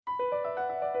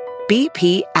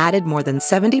BP added more than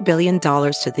 $70 billion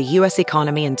to the U.S.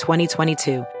 economy in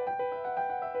 2022.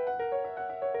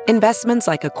 Investments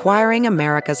like acquiring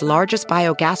America's largest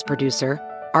biogas producer,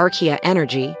 Archaea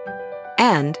Energy,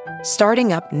 and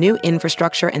starting up new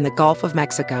infrastructure in the Gulf of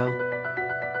Mexico.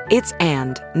 It's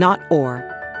and, not or.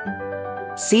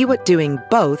 See what doing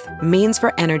both means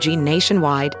for energy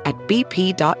nationwide at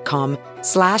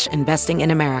bp.com/investing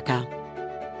in America.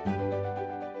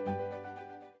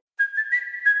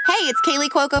 Hey, it's Kaylee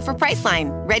Cuoco for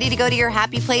Priceline. Ready to go to your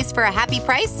happy place for a happy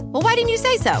price? Well, why didn't you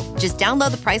say so? Just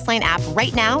download the Priceline app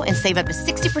right now and save up to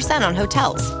 60% on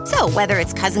hotels. So whether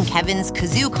it's Cousin Kevin's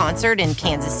Kazoo Concert in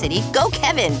Kansas City, go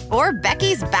Kevin, or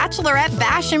Becky's Bachelorette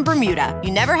Bash in Bermuda,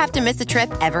 you never have to miss a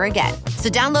trip ever again. So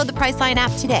download the Priceline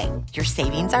app today. Your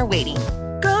savings are waiting.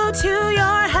 Go to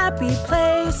your happy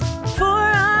place for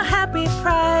a happy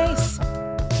price.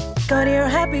 Go to your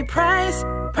happy price,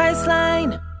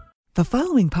 Priceline. The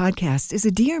following podcast is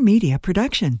a Dear Media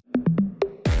production.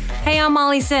 Hey, I'm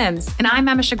Molly Sims. And I'm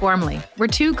Emma Gormley. We're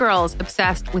two girls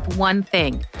obsessed with one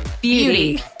thing,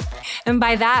 beauty. And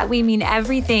by that, we mean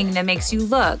everything that makes you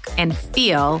look And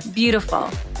feel beautiful.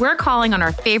 We're calling on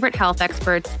our favorite health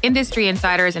experts, industry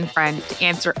insiders, and friends to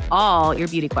answer all your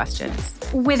beauty questions.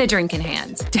 With a drink in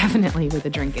hand. Definitely with a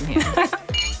drink in hand.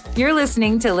 You're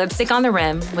listening to Lipstick on the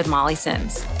Rim with Molly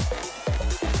Sims.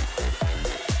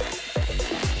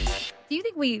 Do you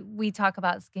think we talk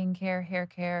about skincare, hair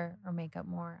care, or makeup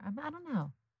more? I don't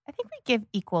know. I think we give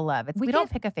equal love. We don't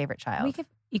pick a favorite child. We give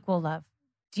equal love.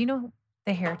 Do you know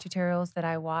the hair tutorials that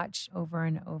I watch over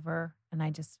and over? And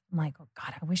I'm like, oh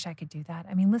God, I wish I could do that.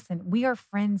 I mean, listen, we are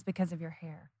friends because of your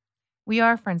hair. We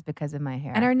are friends because of my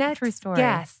hair. And our next True story.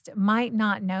 guest might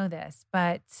not know this,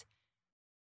 but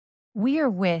we are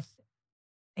with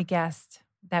a guest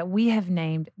that we have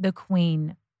named the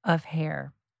Queen of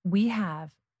Hair. We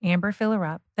have Amber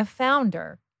Fillerup, the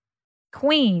founder,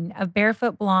 queen of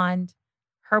Barefoot Blonde,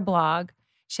 her blog.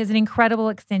 She has an incredible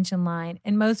extension line.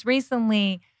 And most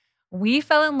recently, we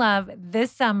fell in love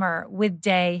this summer with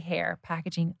Day Hair,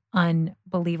 packaging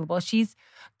unbelievable. She's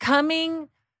coming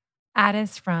at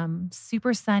us from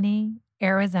super sunny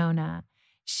Arizona.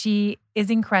 She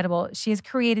is incredible. She has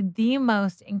created the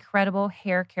most incredible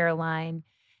hair care line.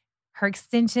 Her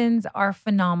extensions are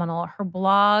phenomenal. Her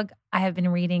blog, I have been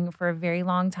reading for a very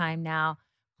long time now.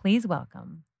 Please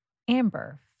welcome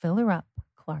Amber Fillerup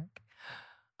Clark.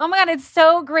 Oh my God, it's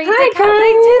so great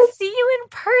to see you in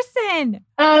person.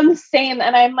 Same.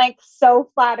 And I'm like so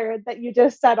flattered that you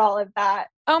just said all of that.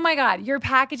 Oh my God, your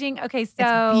packaging. Okay,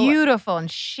 so it's beautiful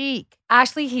and chic.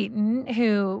 Ashley Heaton,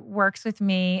 who works with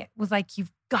me, was like,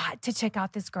 you've got to check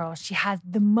out this girl. She's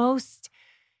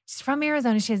from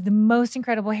Arizona. She has the most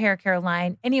incredible hair care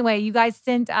line. Anyway, you guys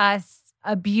sent us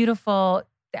a beautiful,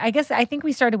 I think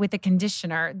we started with the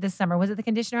conditioner this summer. Was it the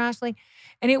conditioner, Ashley?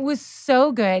 And it was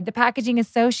so good. The packaging is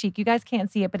so chic. You guys can't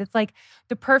see it, but it's like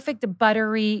the perfect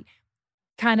buttery,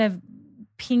 kind of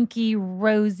pinky,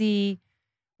 rosy,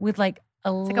 with like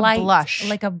a light, blush.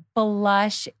 Like a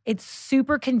blush. It's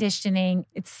super conditioning.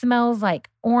 It smells like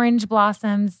orange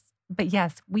blossoms. But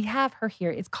yes, we have her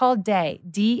here. It's called Day,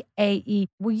 D-A-E.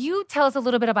 Will you tell us a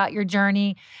little bit about your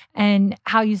journey and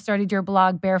how you started your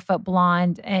blog, Barefoot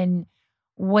Blonde, and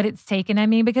what it's taken? I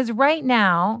mean, because right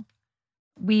now,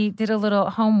 we did a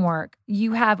little homework.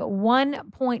 You have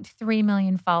 1.3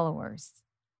 million followers.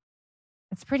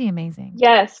 It's pretty amazing.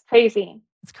 Yes, crazy.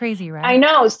 It's crazy, right? I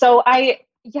know. So I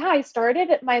started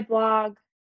my blog,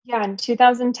 in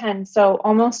 2010. So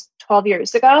almost 12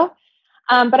 years ago.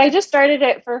 But I just started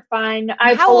it for fun.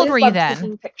 How old were you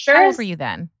then? How old were you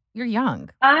then? You're young.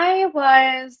 I'm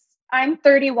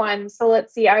 31. So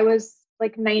let's see. I was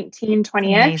like 19,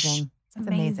 20-ish. That's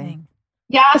amazing.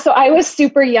 Yeah. So I was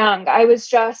super young. I was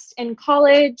just in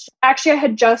college. Actually, I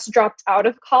had just dropped out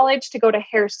of college to go to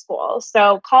hair school.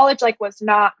 So college was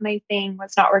not my thing,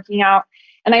 was not working out.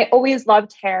 And I always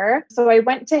loved hair. So I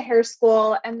went to hair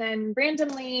school and then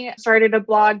randomly started a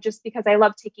blog just because I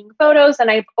love taking photos. And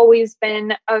I've always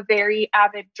been a very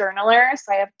avid journaler.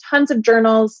 So I have tons of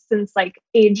journals since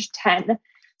age 10.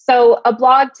 So a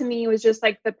blog to me was just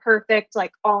the perfect,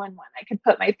 all-in-one. I could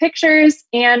put my pictures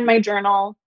and my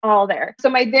journal all there.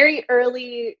 So my very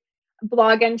early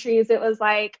blog entries, it was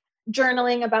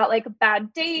journaling about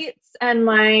bad dates and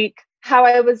how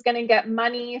I was going to get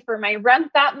money for my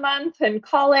rent that month in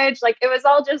college. It was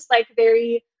all just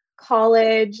very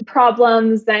college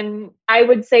problems. And I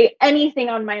would say anything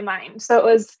on my mind. So it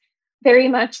was very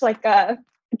much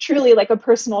truly a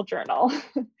personal journal.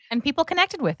 And people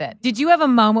connected with it. Did you have a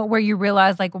moment where you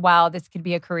realized like, wow, this could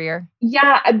be a career?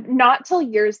 Yeah, not till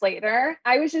years later.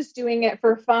 I was just doing it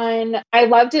for fun. I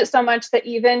loved it so much that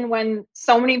even when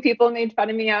so many people made fun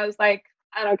of me, I was like,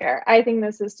 I don't care. I think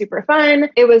this is super fun.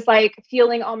 It was like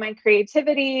feeling all my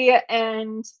creativity,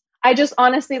 and I just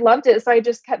honestly loved it. So I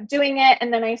just kept doing it.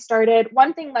 And then I started,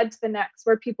 one thing led to the next,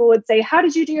 where people would say, how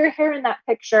did you do your hair in that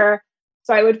picture?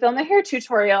 So I would film a hair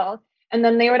tutorial. And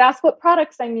then they would ask what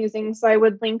products I'm using. So I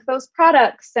would link those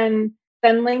products and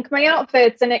then link my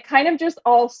outfits. And it kind of just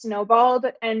all snowballed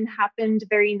and happened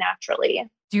very naturally.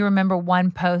 Do you remember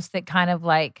one post that kind of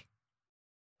like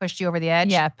pushed you over the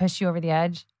edge? Yeah, pushed you over the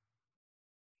edge?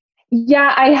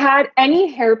 Yeah, I had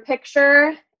any hair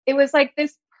picture. It was like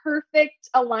this perfect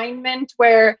alignment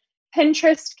where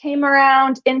Pinterest came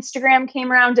around, Instagram came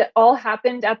around. It all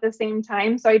happened at the same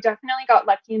time. So I definitely got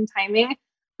lucky in timing.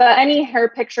 But any hair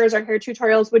pictures or hair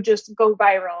tutorials would just go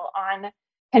viral on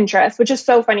Pinterest, which is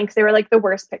so funny because they were like the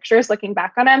worst pictures looking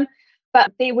back on them.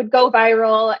 But they would go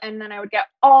viral, and then I would get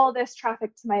all this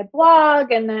traffic to my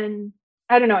blog. And then,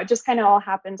 I don't know, it just kind of all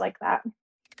happened like that.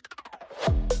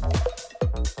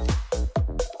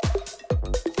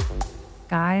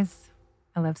 Guys,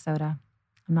 I love soda.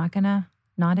 I'm not going to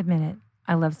not admit it.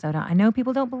 I love soda. I know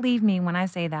people don't believe me when I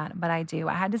say that, but I do.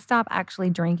 I had to stop actually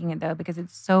drinking it though because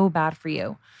it's so bad for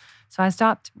you. So I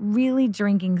stopped really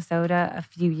drinking soda a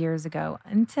few years ago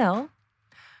until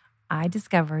I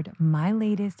discovered my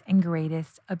latest and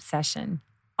greatest obsession,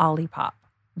 Olipop.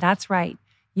 That's right.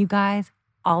 You guys,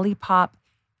 Olipop.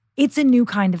 It's a new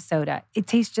kind of soda. It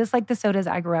tastes just like the sodas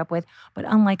I grew up with, but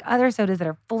unlike other sodas that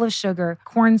are full of sugar,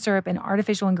 corn syrup, and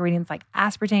artificial ingredients like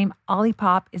aspartame,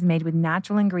 Olipop is made with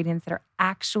natural ingredients that are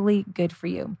actually good for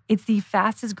you. It's the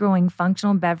fastest growing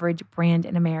functional beverage brand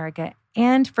in America,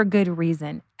 and for good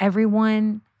reason.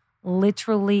 Everyone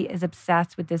literally is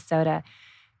obsessed with this soda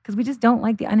because we just don't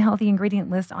like the unhealthy ingredient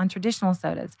list on traditional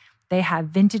sodas. They have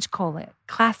vintage cola,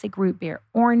 classic root beer,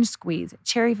 orange squeeze,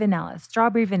 cherry vanilla,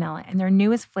 strawberry vanilla, and their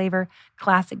newest flavor,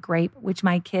 classic grape, which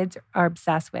my kids are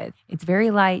obsessed with. It's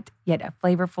very light, yet a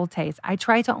flavorful taste. I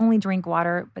try to only drink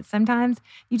water, but sometimes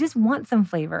you just want some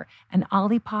flavor, and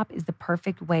Olipop is the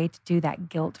perfect way to do that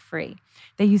guilt-free.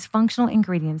 They use functional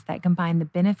ingredients that combine the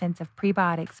benefits of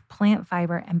prebiotics, plant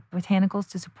fiber, and botanicals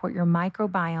to support your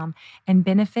microbiome and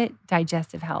benefit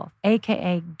digestive health,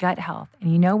 aka gut health.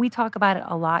 And you know we talk about it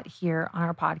a lot here on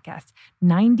our podcast.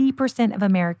 90% of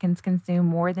Americans consume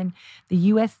more than the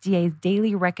USDA's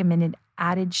daily recommended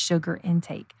added sugar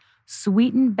intake.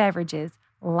 Sweetened beverages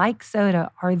like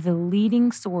soda are the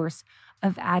leading source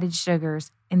of added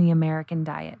sugars in the American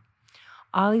diet.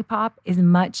 Olipop is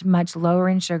much, much lower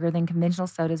in sugar than conventional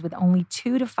sodas with only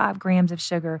 2 to 5 grams of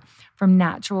sugar from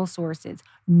natural sources.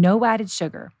 No added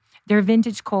sugar. Their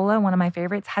vintage cola, one of my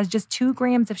favorites, has just 2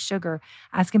 grams of sugar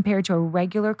as compared to a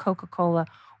regular Coca-Cola,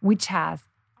 which has,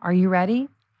 are you ready?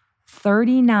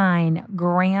 39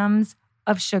 grams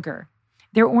of sugar.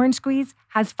 Their orange squeeze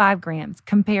has 5 grams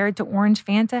compared to orange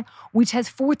Fanta, which has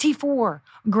 44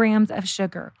 grams of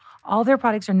sugar. All their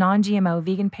products are non-GMO,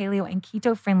 vegan, paleo, and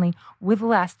keto-friendly with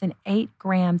less than 8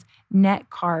 grams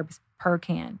net carbs per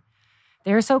can.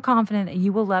 They're so confident that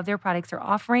you will love their products. They're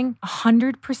offering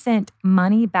 100%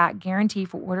 money-back guarantee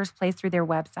for orders placed through their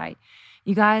website.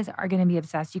 You guys are going to be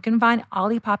obsessed. You can find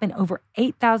Olipop in over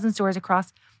 8,000 stores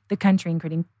across the country,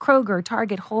 including Kroger,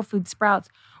 Target, Whole Foods, Sprouts,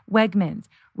 Wegmans.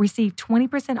 Receive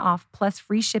 20% off plus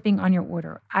free shipping on your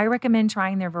order. I recommend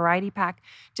trying their variety pack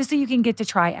just so you can get to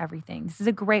try everything. This is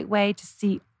a great way to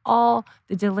see all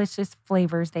the delicious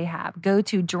flavors they have. Go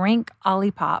to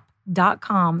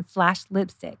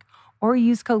drinkolipop.com/lipstick or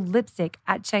use code lipstick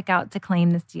at checkout to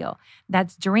claim this deal.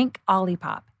 That's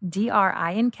drinkolipop,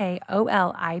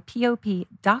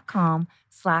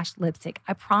 drinkolipop.com/lipstick.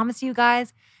 I promise you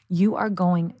guys, you are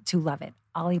going to love it.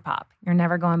 Olipop. You're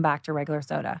never going back to regular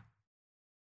soda.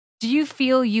 Do you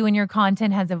feel you and your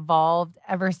content has evolved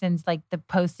ever since like the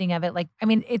posting of it? Like, I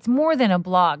mean, it's more than a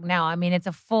blog now. I mean, it's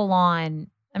a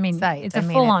full-on, site. It's a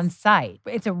full-on site.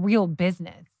 It's a real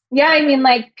business. Yeah, I mean,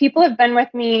 like people have been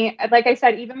with me, like I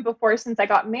said, even before since I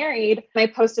got married. I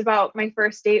posted about my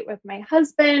first date with my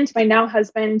husband, my now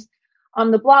husband,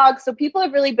 on the blog. So people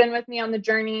have really been with me on the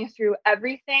journey through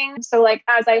everything. So like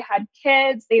as I had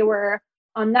kids, they were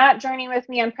on that journey with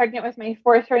me. I'm pregnant with my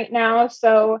 4th right now.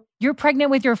 So you're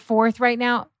pregnant with your 4th right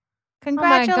now?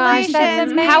 Congratulations. Oh my gosh,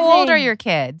 that's amazing. How old are your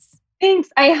kids? Thanks.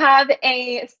 I have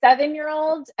a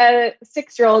 7-year-old, a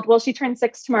 6-year-old. Well, she turned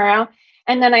 6 tomorrow.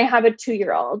 And then I have a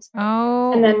 2-year-old.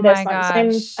 Oh, and then this my one.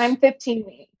 gosh. So I'm 15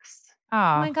 weeks.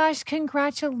 Oh my gosh,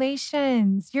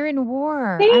 congratulations. You're in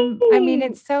war. Thanks. I mean,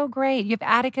 it's so great. You have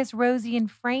Atticus, Rosie, and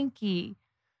Frankie.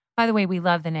 By the way, we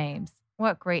love the names.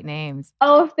 What great names.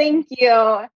 Oh, thank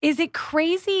you. Is it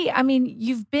crazy? I mean,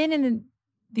 you've been in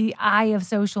the eye of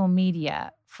social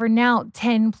media for now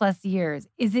 10 plus years.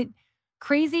 Is it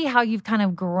crazy how you've kind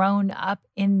of grown up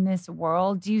in this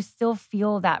world? Do you still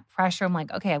feel that pressure? I'm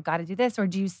like, okay, I've got to do this, or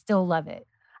do you still love it?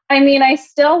 I mean, I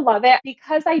still love it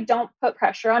because I don't put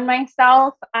pressure on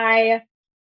myself.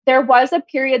 There was a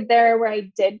period there where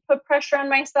I did put pressure on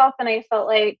myself, and I felt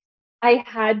like I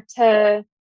had to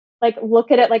like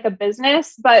look at it like a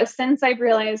business. But since I've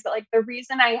realized that like the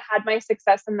reason I had my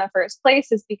success in the first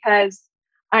place is because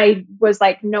I was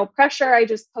like, no pressure. I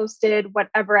just posted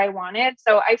whatever I wanted.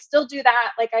 So I still do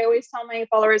that. Like I always tell my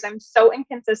followers, I'm so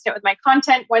inconsistent with my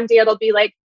content. One day it'll be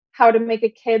like how to make a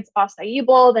kid's acai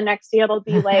bowl. The next day it'll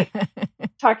be like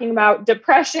talking about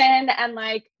depression and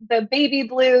like the baby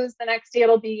blues. The next day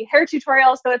it'll be hair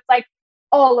tutorials. So it's like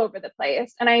all over the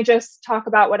place. And I just talk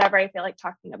about whatever I feel like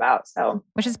talking about. So,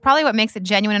 which is probably what makes it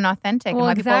genuine and authentic and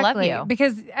why people love you.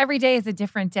 Because every day is a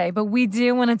different day. But we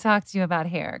do want to talk to you about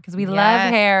hair because we love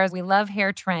hair. We love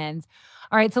hair trends.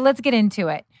 All right, so let's get into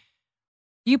it.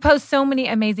 You post so many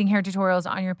amazing hair tutorials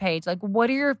on your page. Like, what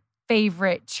are your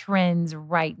favorite trends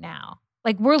right now?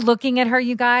 Like, we're looking at her,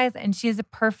 you guys, and she is a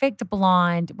perfect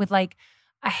blonde with like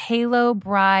a halo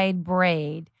bride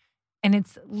braid. And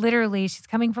it's literally, she's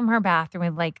coming from her bathroom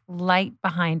with like light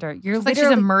behind her. You're like she's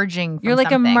emerging from You're like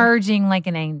something. emerging like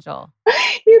an angel.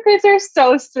 You guys are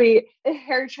so sweet.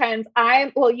 Hair trends.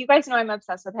 You guys know I'm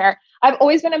obsessed with hair. I've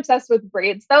always been obsessed with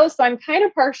braids though. So I'm kind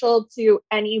of partial to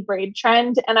any braid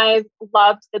trend. And I've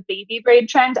loved the baby braid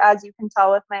trend, as you can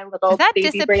tell with my little baby braids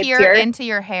here. Does that disappear into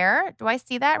your hair? Do I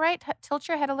see that right? Tilt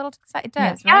your head a little to the side. It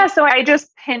does, yeah. Right? So I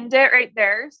just pinned it right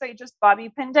there. So I just bobby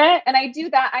pinned it. And I do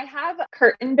that. I have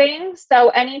curtain bangs. So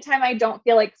anytime I don't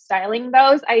feel like styling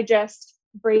those, I just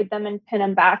braid them and pin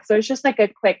them back. So it's just like a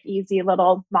quick, easy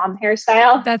little mom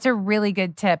hairstyle. That's a really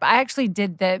good tip. I actually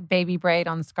did the baby braid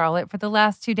on Scarlett for the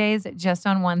last 2 days, just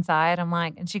on one side. I'm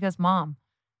like, and she goes, Mom,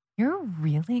 you're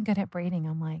really good at braiding.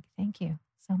 I'm like, thank you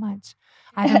so much.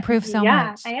 I've improved so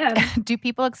much. I am. Do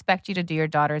people expect you to do your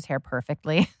daughter's hair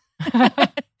perfectly?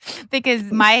 Because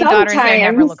my daughter's hair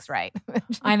never looks right.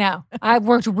 I know. I've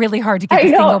worked really hard to get the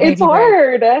I know, single baby it's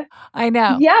hard. braid. I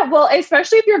know. Yeah, well,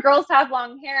 especially if your girls have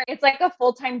long hair, it's like a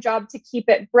full-time job to keep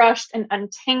it brushed and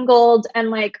untangled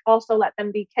and like also let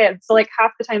them be kids. So like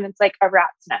half the time it's like a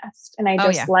rat's nest and I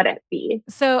just let it be.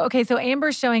 So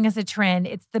Amber's showing us a trend.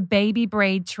 It's the baby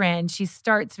braid trend. She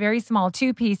starts very small,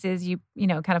 2 pieces. You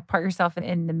know, kind of part yourself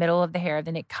in the middle of the hair,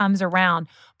 then it comes around.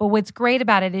 But what's great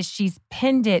about it is she's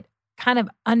pinned it kind of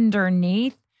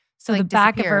underneath. So the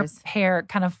back of her hair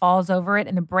kind of falls over it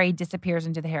and the braid disappears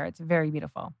into the hair. It's very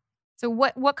beautiful. So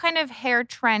what kind of hair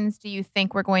trends do you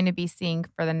think we're going to be seeing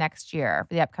for the next year,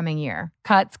 for the upcoming year?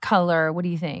 Cuts, color, what do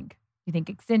you think? You think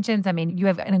extensions? I mean, you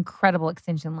have an incredible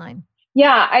extension line.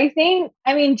 Yeah,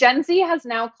 Gen Z has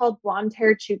now called blonde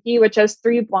hair chukey, which has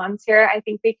 3 blondes here. I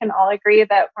think we can all agree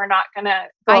that we're not going to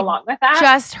go along with that.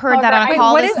 Just heard that on a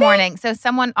call this morning. So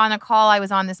someone on a call I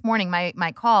was on this morning,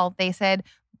 my call, they said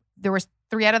there was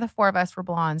 3 out of the 4 of us were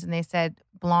blondes, and they said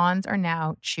blondes are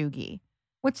now chuggy.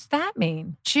 What's that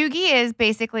mean? Chuggy is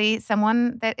basically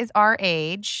someone that is our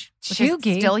age, which is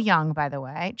still young, by the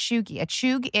way. Chuggy. A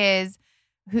chug is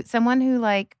someone who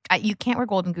like, you can't wear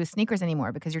Golden Goose sneakers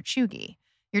anymore because you're chuggy.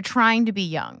 You're trying to be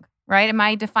young, right? Am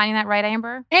I defining that right,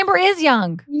 Amber? Amber is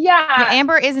young. Yeah.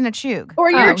 Amber isn't a chug.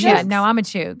 Or you're no, I'm a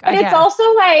chug. But it's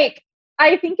also like,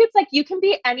 I think it's like you can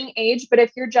be any age, but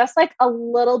if you're just like a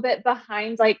little bit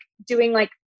behind, like doing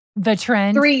like the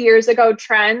trend 3 years ago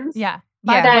trends. Yeah.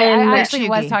 By the way, I actually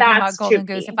was talking about Golden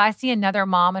Goose. If I see another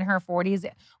mom in her 40s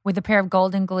with a pair of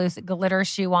Golden Goose glitter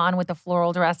shoe on with a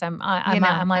floral dress, I'm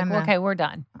like, okay, we're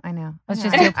done. I know. Let's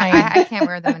just do plain. I can't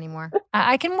wear them anymore.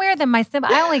 I can wear them.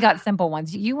 I only got simple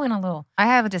ones. You went a little. I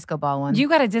have a disco ball one. You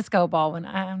got a disco ball one.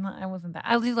 I wasn't that.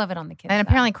 I do love it on the kids. And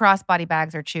apparently crossbody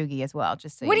bags are chuggy as well.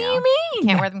 Just so what you know. Do you mean?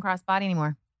 Can't wear them crossbody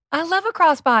anymore. I love a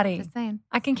crossbody. Just saying.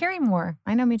 I can carry more.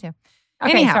 I know, me too.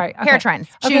 Okay, anyhow, sorry. Hair trends.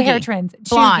 Okay, hair trends.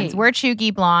 Blondes. We're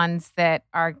chuggy blondes that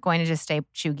are going to just stay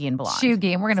chuggy and blonde.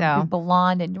 Chuggy, and we're going to be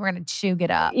blonde and we're going to chug it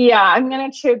up. Yeah, I'm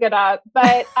going to chug it up.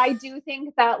 But I do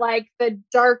think that like the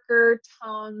darker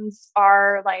tones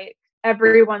are like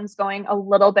everyone's going a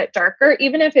little bit darker,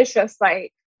 even if it's just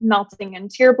like melting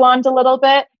into your blonde a little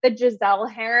bit. The Giselle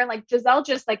hair, like Giselle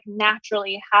just like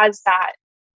naturally has that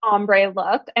ombre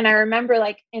look. And I remember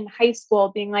like in high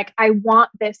school being like, I want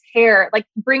this hair, like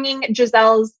bringing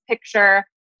Giselle's picture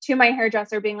to my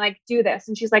hairdresser being like, do this.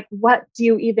 And she's like, what do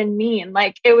you even mean?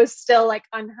 Like, it was still like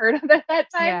unheard of at that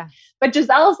time. Yeah. But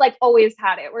Giselle's like always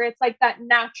had it where it's like that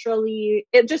naturally,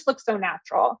 it just looks so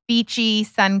natural. Beachy,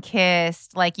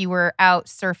 sun-kissed, like you were out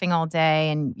surfing all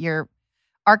day and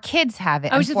our kids have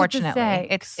it, unfortunately.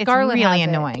 It's really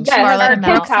annoying. Yes, Scarlett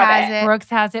Brooks has it. Brooks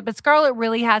has it, but Scarlett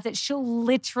really has it. She'll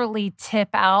literally tip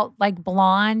out like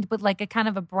blonde, but like a kind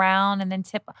of a brown and then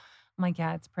tip. I'm like,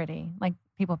 yeah, it's pretty. Like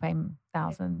people pay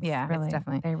thousands. Yeah, really, it's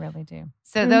definitely. they really do.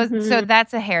 So so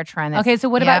that's a hair trend. Okay, so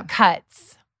what about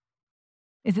cuts?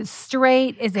 Is it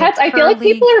straight? Is cuts? it curly? I feel like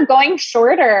people are going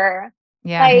shorter.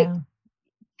 Yeah. Like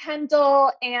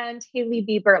Kendall and Hailey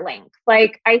Bieber length.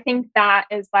 Like I think that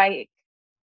is like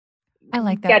I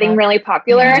like that getting look. really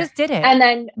popular. You just did it. And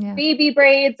then baby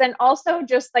braids and also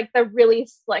just like the really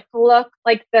slick look,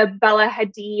 like the Bella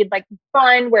Hadid like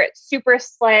bun where it's super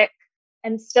slick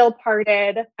and still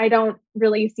parted. I don't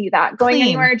really see that going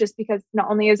anywhere just because not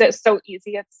only is it so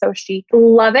easy, it's so chic.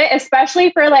 Love it,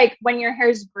 especially for like when your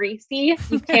hair's greasy.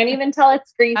 You can't even tell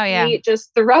it's greasy. Oh, yeah.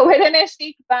 Just throw it in a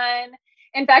chic bun.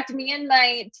 In fact, me and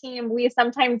my team, we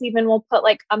sometimes even will put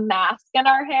like a mask in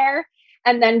our hair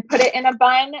and then put it in a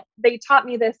bun. They taught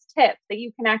me this tip that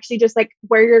you can actually just like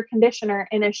wear your conditioner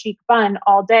in a chic bun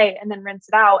all day and then rinse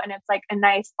it out. And it's like a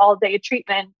nice all day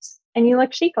treatment and you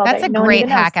look chic all day. That's a great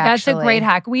hack, actually. That's a great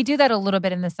hack. We do that a little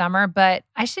bit in the summer, but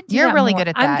I should do You're really more. good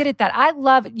at that. I'm good at that. I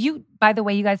love you. By the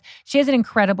way, you guys, she has an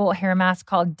incredible hair mask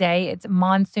called Day. It's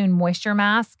Monsoon Moisture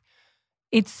Mask.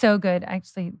 It's so good.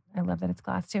 Actually, I love that it's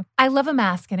glass too. I love a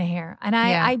mask in a hair. And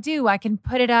I do. I can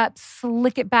put it up,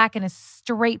 slick it back in a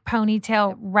straight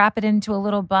ponytail, wrap it into a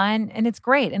little bun, and it's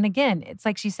great. And again, it's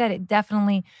like she said,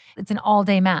 it's an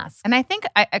all-day mask. And I think,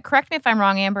 correct me if I'm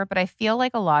wrong, Amber, but I feel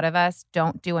like a lot of us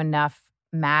don't do enough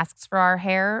masks for our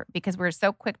hair because we're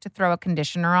so quick to throw a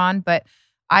conditioner on. But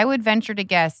I would venture to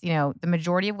guess, the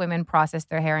majority of women process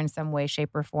their hair in some way, shape,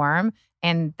 or form.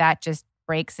 And that just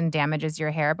breaks and damages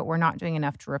your hair, but we're not doing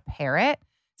enough to repair it.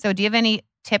 So do you have any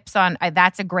tips on,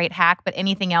 that's a great hack, but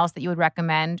anything else that you would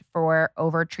recommend for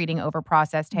over-treating,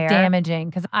 over-processed hair? Damaging,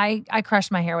 because I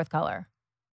crush my hair with color.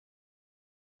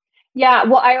 Yeah,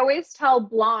 well, I always tell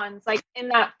blondes, like in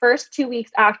that first 2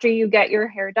 weeks after you get your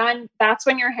hair done, that's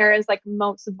when your hair is like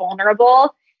most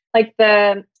vulnerable. Like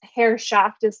the hair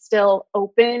shaft is still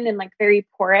open and like very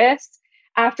porous.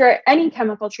 After any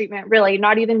chemical treatment, really,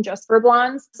 not even just for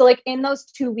blondes. So like in those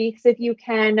 2 weeks, if you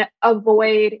can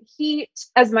avoid heat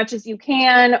as much as you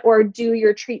can, or do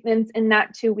your treatments in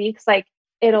that 2 weeks, like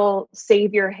it'll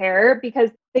save your hair, because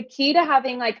the key to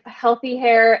having like healthy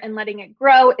hair and letting it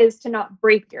grow is to not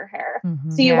break your hair.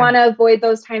 Mm-hmm, so you want to avoid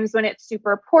those times when it's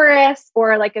super porous,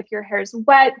 or like if your hair's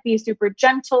wet, be super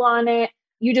gentle on it.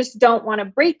 You just don't want to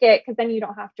break it because then you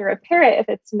don't have to repair it if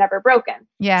it's never broken.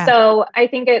 Yeah. So I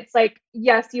think it's like,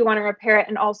 yes, you want to repair it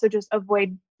and also just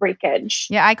avoid breakage.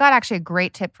 Yeah, I got actually a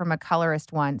great tip from a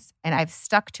colorist once, and I've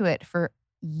stuck to it for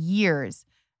years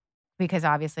because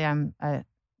obviously I'm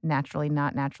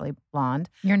not naturally blonde.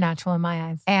 You're natural in my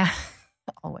eyes. And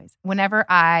always. Whenever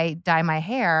I dye my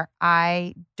hair,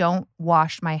 I don't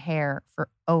wash my hair for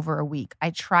over a week.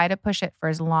 I try to push it for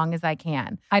as long as I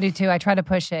can. I do too. I try to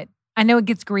push it. I know it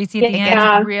gets greasy at the end. It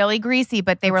gets really greasy,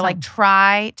 but they were like,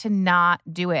 try to not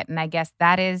do it. And I guess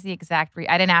that is the exact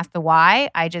I didn't ask the why.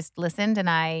 I just listened and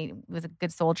I was a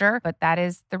good soldier, but that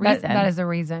is the reason. That is the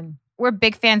reason. We're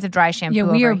big fans of dry shampoo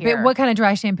over here. What kind of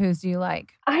dry shampoos do you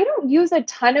like? I don't use a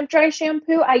ton of dry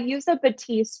shampoo. I use a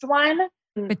Batiste one.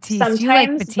 Batiste. Sometimes, you like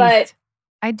Batiste? But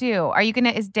I do. Are you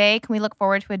can we look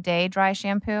forward to a Day dry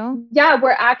shampoo? Yeah,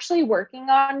 we're actually working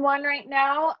on one right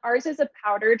now. Ours is a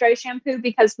powder dry shampoo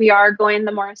because we are going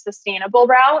the more sustainable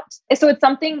route. So it's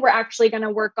something we're actually going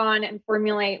to work on and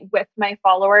formulate with my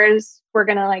followers. We're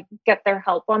going to like get their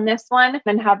help on this one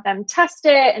and have them test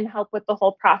it and help with the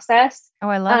whole process. Oh,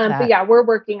 I love that. But yeah, we're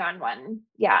working on one.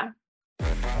 Yeah.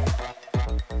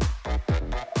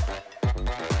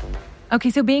 Okay,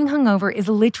 so being hungover is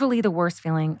literally the worst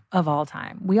feeling of all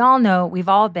time. We all know, we've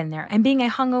all been there. And being a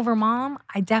hungover mom,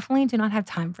 I definitely do not have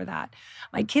time for that.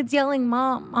 My kids yelling,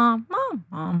 mom, mom, mom,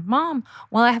 mom, mom,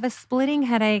 while I have a splitting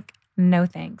headache. No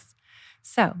thanks.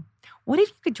 So, what if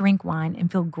you could drink wine and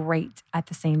feel great at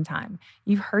the same time?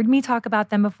 You've heard me talk about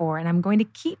them before, and I'm going to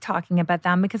keep talking about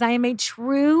them because I am a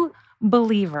true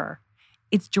believer.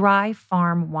 It's dry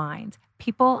farm wines.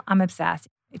 People, I'm obsessed.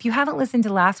 If you haven't listened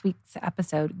to last week's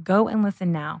episode, go and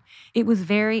listen now. It was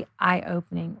very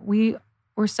eye-opening. We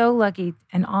were so lucky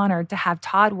and honored to have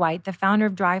Todd White, the founder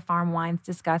of Dry Farm Wines,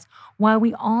 discuss why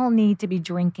we all need to be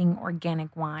drinking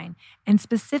organic wine, and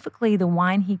specifically the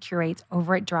wine he curates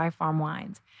over at Dry Farm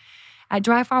Wines. At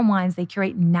Dry Farm Wines, they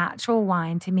curate natural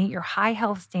wine to meet your high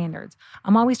health standards.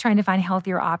 I'm always trying to find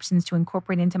healthier options to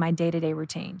incorporate into my day-to-day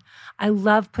routine. I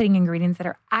love putting ingredients that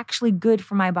are actually good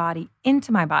for my body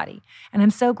into my body, and I'm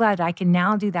so glad that I can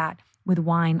now do that with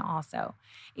wine also.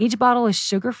 Each bottle is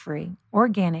sugar-free,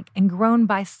 organic, and grown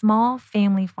by small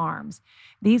family farms.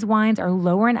 These wines are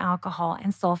lower in alcohol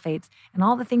and sulfates and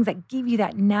all the things that give you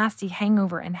that nasty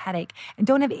hangover and headache, and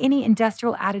don't have any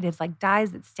industrial additives like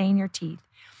dyes that stain your teeth.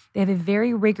 They have a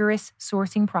very rigorous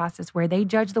sourcing process where they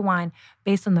judge the wine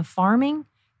based on the farming,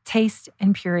 taste,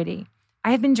 and purity.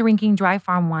 I have been drinking Dry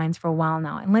Farm wines for a while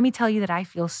now, and let me tell you that I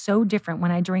feel so different when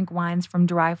I drink wines from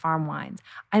Dry Farm Wines.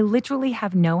 I literally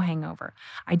have no hangover.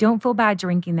 I don't feel bad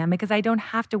drinking them because I don't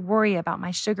have to worry about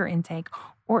my sugar intake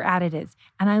or additives,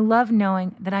 and I love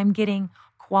knowing that I'm getting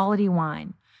quality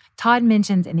wine. Todd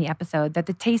mentions in the episode that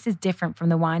the taste is different from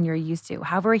the wine you're used to.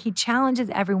 However, he challenges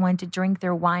everyone to drink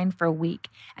their wine for a week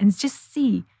and just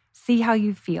see how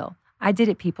you feel. I did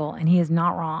it, people, and he is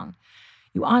not wrong.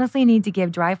 You honestly need to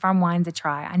give Dry Farm Wines a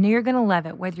try. I know you're going to love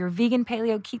it, whether you're vegan,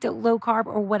 paleo, keto, low carb,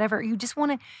 or whatever. You just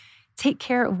want to take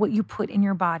care of what you put in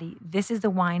your body. This is the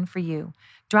wine for you.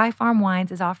 Dry Farm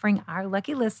Wines is offering our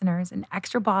lucky listeners an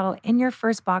extra bottle in your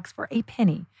first box for a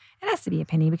penny. It has to be a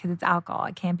penny because it's alcohol.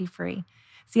 It can't be free.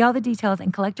 See all the details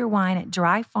and collect your wine at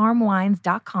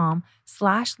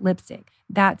dryfarmwines.com/lipstick.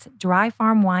 That's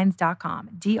dryfarmwines.com.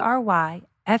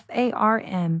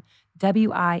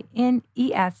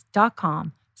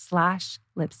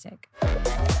 dryfarmwines.com/lipstick.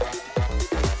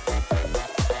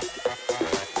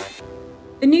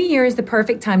 The new year is the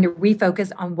perfect time to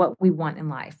refocus on what we want in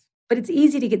life. But it's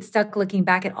easy to get stuck looking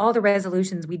back at all the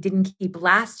resolutions we didn't keep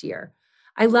last year.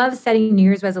 I love setting New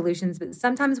Year's resolutions, but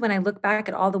sometimes when I look back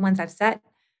at all the ones I've set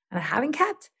and I haven't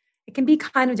kept, it can be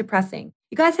kind of depressing.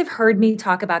 You guys have heard me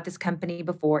talk about this company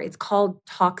before. It's called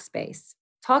Talkspace.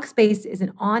 Talkspace is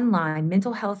an online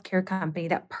mental health care company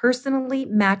that personally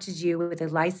matches you with a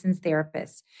licensed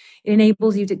therapist. It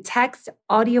enables you to text,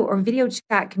 audio, or video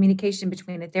chat communication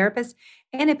between a therapist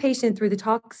and a patient through the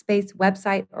Talkspace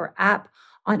website or app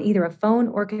on either a phone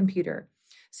or computer.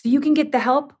 So you can get the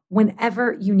help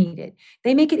whenever you need it.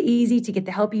 They make it easy to get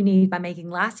the help you need by making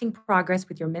lasting progress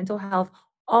with your mental health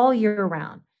all year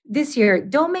round. This year,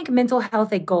 don't make mental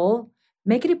health a goal.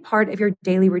 Make it a part of your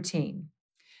daily routine.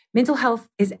 Mental health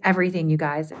is everything, you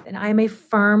guys, and I am a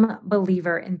firm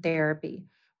believer in therapy.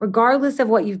 Regardless of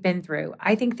what you've been through,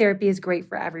 I think therapy is great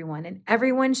for everyone, and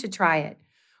everyone should try it.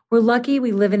 We're lucky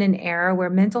we live in an era where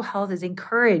mental health is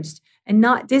encouraged and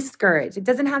not discouraged. It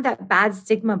doesn't have that bad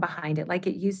stigma behind it like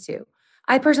it used to.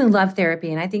 I personally love therapy,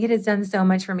 and I think it has done so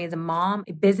much for me as a mom,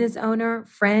 a business owner,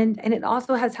 friend, and it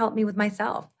also has helped me with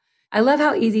myself. I love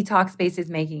how easy Talkspace is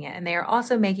making it, and they are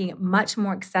also making it much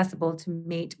more accessible to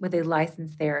meet with a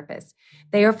licensed therapist.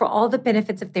 They offer all the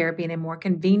benefits of therapy in a more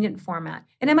convenient format,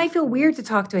 and it might feel weird to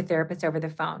talk to a therapist over the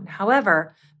phone.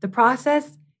 However, the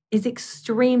process is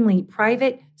extremely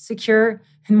private, secure,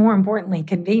 and more importantly,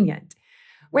 convenient.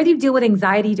 Whether you deal with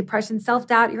anxiety, depression,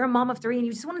 self-doubt, you're a mom of 3, and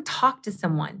you just want to talk to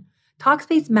someone,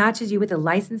 Talkspace matches you with a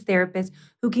licensed therapist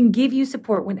who can give you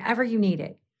support whenever you need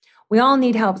it. We all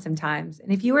need help sometimes,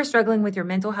 and if you are struggling with your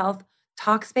mental health,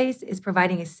 Talkspace is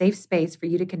providing a safe space for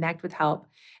you to connect with help,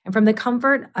 and from the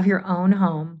comfort of your own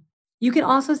home. You can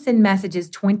also send messages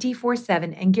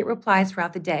 24/7 and get replies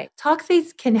throughout the day.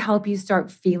 Talkspace can help you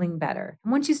start feeling better.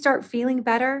 And once you start feeling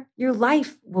better, your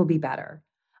life will be better.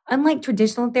 Unlike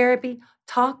traditional therapy,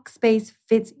 Talkspace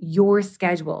fits your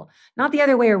schedule, not the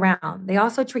other way around. They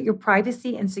also treat your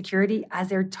privacy and security as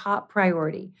their top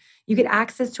priority. You get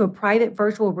access to a private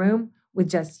virtual room with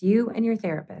just you and your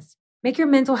therapist. Make your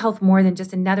mental health more than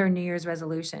just another New Year's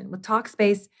resolution. With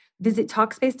Talkspace, visit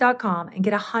Talkspace.com and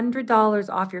get $100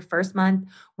 off your first month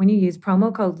when you use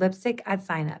promo code LIPSTICK at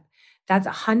signup. That's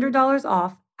 $100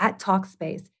 off at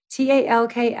Talkspace,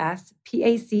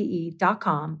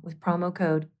 TalksPace.com with promo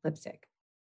code LIPSTICK.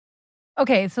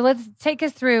 Okay, so let's take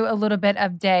us through a little bit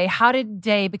of Day. How did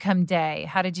Day become Day?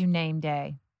 How did you name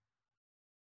Day?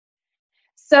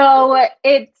 So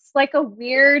it's like a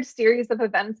weird series of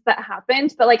events that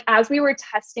happened. But like as we were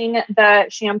testing the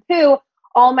shampoo,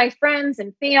 all my friends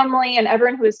and family and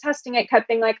everyone who was testing it kept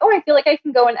being like, oh, I feel like I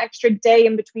can go an extra day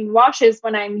in between washes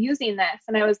when I'm using this.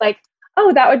 And I was like,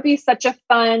 oh, that would be such a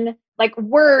fun like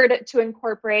word to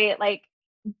incorporate, like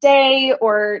day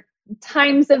or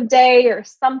times of day or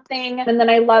something. And then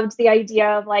I loved the idea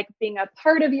of like being a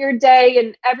part of your day,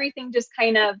 and everything just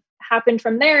kind of happened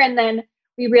from there. And then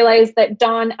we realized that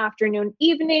dawn, afternoon,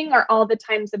 evening are all the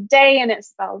times of day, and it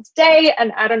spells day.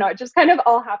 And I don't know, it just kind of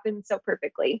all happened so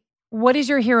perfectly. What is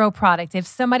your hero product? If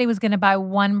somebody was going to buy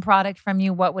one product from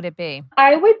you, what would it be?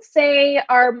 I would say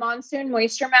our Monsoon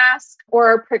Moisture Mask or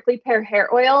our Prickly Pear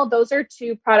Hair Oil. Those are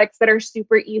two products that are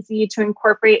super easy to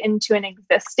incorporate into an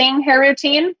existing hair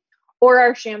routine, or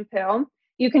our shampoo.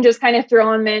 You can just kind of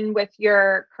throw them in with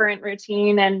your current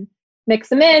routine and mix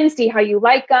them in, see how you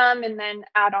like them, and then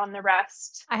add on the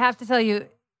rest. I have to tell you,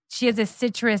 she has a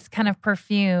citrus kind of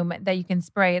perfume that you can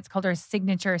spray. It's called her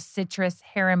Signature Citrus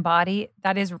Hair and Body.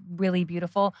 That is really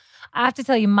beautiful. I have to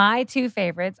tell you, my two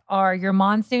favorites are your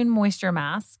Monsoon Moisture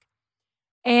Mask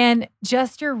and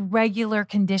just your regular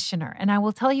conditioner. And I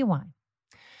will tell you why.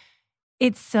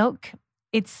 It's silk.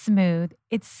 It's smooth.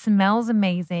 It smells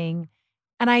amazing.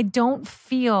 And I don't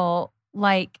feel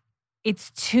like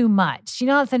it's too much. You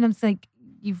know how sometimes like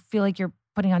you feel like you're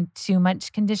putting on too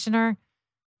much conditioner?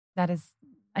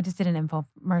 I just did an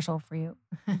infomercial for you,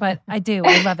 but I do.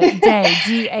 I love it.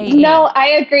 D-A-E. No, I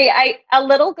agree. A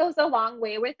little goes a long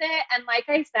way with it. And like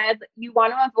I said, you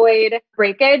want to avoid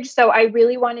breakage. So I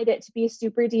really wanted it to be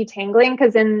super detangling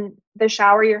because in the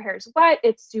shower, your hair is wet.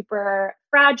 It's super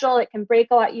fragile. It can break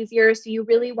a lot easier. So you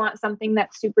really want something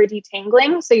that's super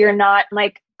detangling. So you're not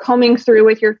like combing through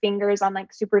with your fingers on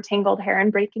like super tangled hair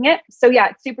and breaking it. So yeah,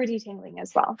 it's super detangling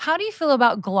as well. How do you feel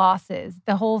about glosses?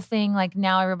 The whole thing, like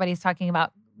now everybody's talking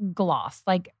about gloss.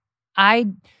 Like I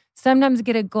sometimes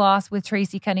get a gloss with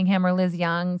Tracy Cunningham or Liz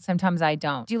Young. Sometimes I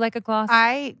don't. Do you like a gloss?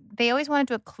 They always want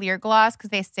to do a clear gloss because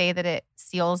they say that it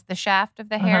seals the shaft of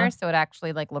the hair. So it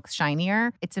actually like looks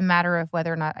shinier. It's a matter of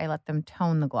whether or not I let them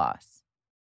tone the gloss.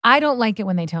 I don't like it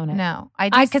when they tone it. No,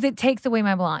 because it takes away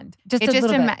my blonde. Just a little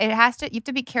bit. It has to. You have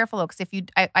to be careful though, because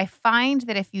I find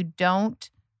that if you don't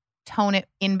tone it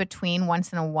in between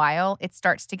once in a while, it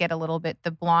starts to get a little bit. The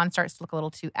blonde starts to look a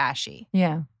little too ashy.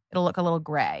 Yeah, it'll look a little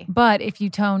gray. But if you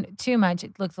tone too much,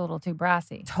 it looks a little too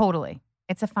brassy. Totally,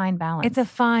 it's a fine balance. It's a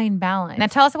fine balance. Now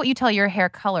tell us what you tell your hair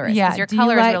color is. Yeah, your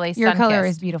color is really your sun-kissed. color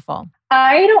is beautiful.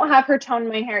 I don't have her tone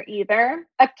my hair either.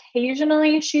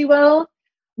 Occasionally she will.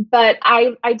 But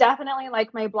I definitely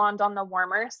like my blonde on the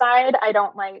warmer side. I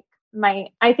don't like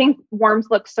I think warmth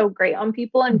looks so great on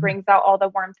people and brings out all the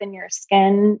warmth in your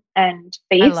skin and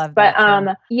face. I love that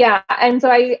too. Yeah. And so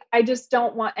I just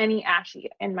don't want any ashy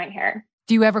in my hair.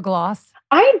 Do you ever gloss?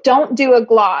 I don't do a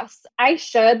gloss. I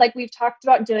should. Like we've talked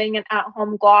about doing an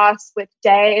at-home gloss with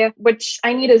Day, which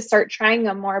I need to start trying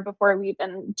them more before we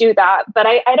even do that. But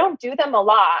I don't do them a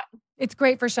lot. It's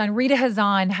great for shine. Rita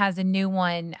Hazan has a new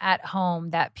one at home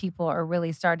that people are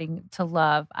really starting to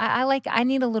love. I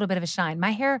need a little bit of a shine. My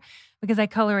hair, because I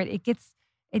color it, it gets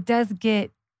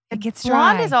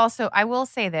dry. Blonde is also, I will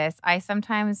say this, I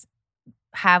sometimes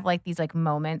have like these like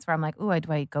moments where I'm like, ooh,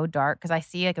 do I go dark? Because I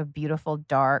see like a beautiful,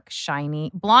 dark, shiny.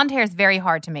 Blonde hair is very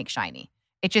hard to make shiny.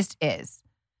 It just is.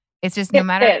 It's just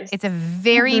it's a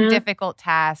very difficult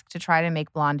task to try to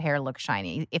make blonde hair look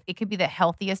shiny. If it could be the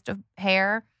healthiest of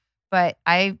hair, but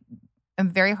I am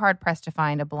very hard pressed to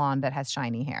find a blonde that has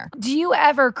shiny hair. Do you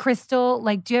ever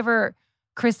crystallize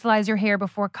your hair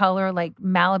before color, like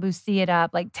Malibu See It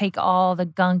Up, like take all the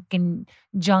gunk and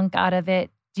junk out of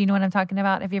it? Do you know what I'm talking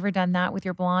about? Have you ever done that with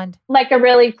your blonde? Like a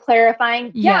really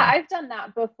clarifying? Yeah, I've done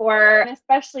that before,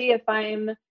 especially if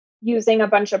I'm using a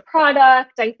bunch of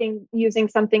product. I think using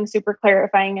something super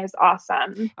clarifying is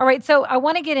awesome. All right, so I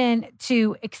want to get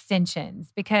into extensions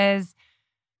because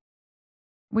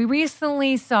we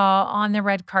recently saw on the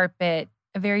red carpet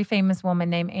a very famous woman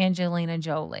named Angelina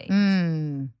Jolie.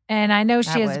 And I know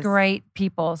she has great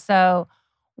people. So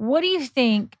what do you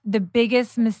think the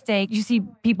biggest mistake you see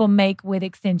people make with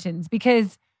extensions?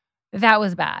 Because that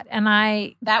was bad. And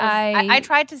I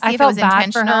tried to see if it was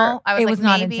intentional. I was it like, was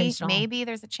not intentional. Maybe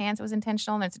there's a chance it was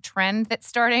intentional and there's a trend that's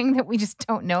starting that we just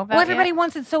don't know about. Well, everybody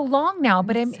wants it so long now,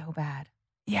 but it's so bad.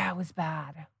 Yeah, it was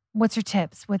bad. What's your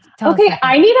tips? Okay,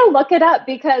 I need to look it up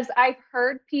because I've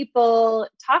heard people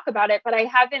talk about it, but I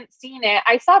haven't seen it.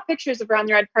 I saw pictures of her on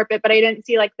the red carpet, but I didn't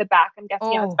see like the back. I'm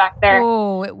guessing it was back there.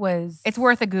 Oh, it's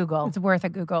worth a Google. It's worth a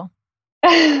Google.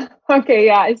 Okay,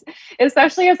 yeah.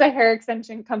 Especially as a hair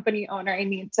extension company owner, I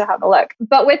need to have a look.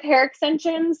 But with hair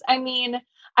extensions, I mean,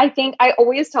 I think I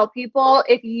always tell people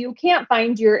if you can't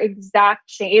find your exact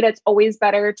shade, it's always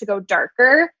better to go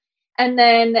darker. And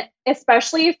then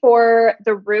especially for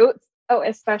the roots,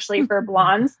 especially for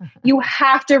blondes, you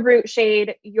have to root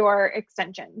shade your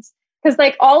extensions. Because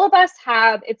like all of us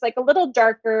have, it's like a little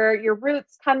darker, your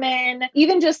roots come in,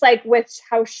 even just like with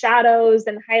how shadows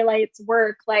and highlights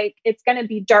work, like it's going to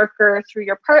be darker through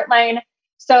your part line.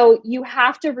 So you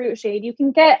have to root shade. You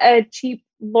can get a cheap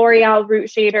L'Oreal root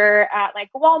shader at like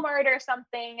Walmart or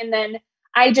something. And then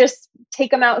I just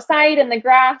take them outside in the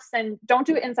grass, and don't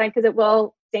do it inside because it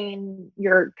will stain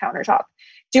your countertop.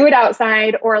 Do it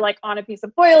outside or like on a piece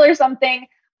of foil or something,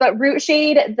 but root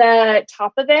shade the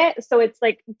top of it so it's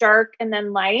like dark and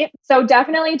then light. So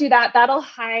definitely do that. That'll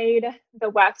hide the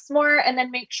wefts more. And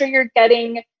then make sure you're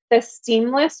getting the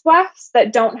seamless wefts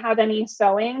that don't have any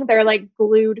sewing. They're like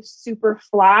glued super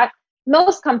flat.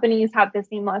 Most companies have the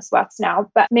seamless wefts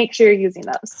now, but make sure you're using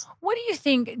those. What do you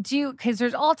think? Because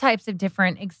there's all types of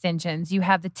different extensions. You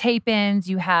have the tape-ins,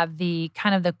 you have the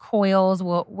kind of the coils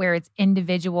where it's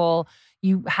individual.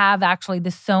 You have actually the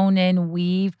sewn-in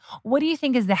weave. What do you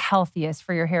think is the healthiest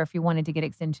for your hair if you wanted to get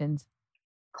extensions?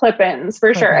 Clip-ins,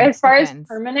 for sure. As far as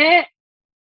permanent,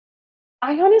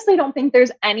 I honestly don't think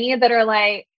there's any that are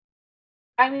like,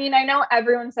 I mean, I know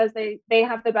everyone says they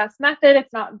have the best method.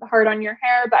 It's not hard on your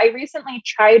hair, but I recently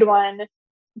tried one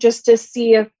just to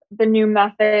see if the new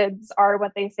methods are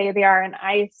what they say they are. And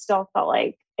I still felt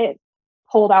like it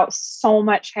pulled out so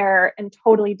much hair and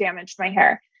totally damaged my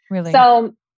hair. Really?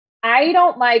 So I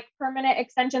don't like permanent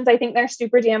extensions. I think they're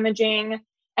super damaging.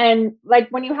 And like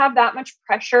when you have that much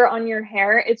pressure on your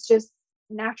hair, it's just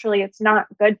naturally, it's not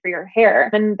good for your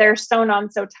hair. And they're sewn on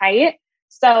so tight.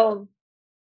 So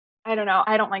I don't know.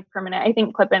 I don't like permanent. I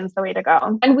think clip-in's the way to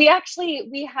go. And we have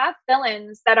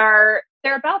fill-ins that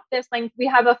they're about this length. We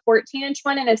have a 14-inch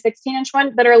one and a 16-inch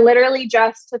one that are literally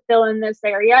just to fill in this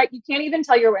area. You can't even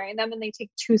tell you're wearing them and they take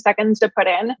 2 seconds to put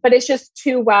in, but it's just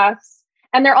 2 wefts.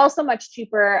 And they're also much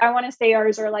cheaper. I want to say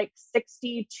ours are like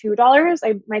 $62.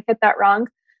 I might get that wrong,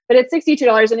 but it's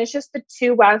 $62 and it's just the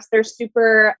 2 wefts. They're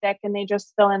super thick and they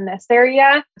just fill in this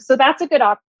area. So that's a good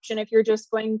option if you're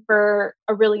just going for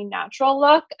a really natural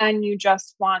look and you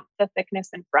just want the thickness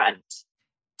in front.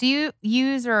 Do you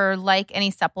use or like any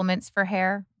supplements for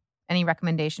hair? Any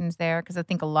recommendations there? Because I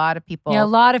think a lot of people... Yeah, a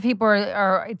lot of people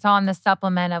are it's on the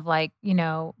supplement of like,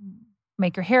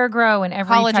 make your hair grow in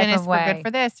every collagen type is of way. Good for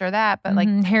this or that, but like...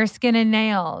 hair, skin, and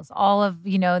nails. All of,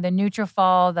 the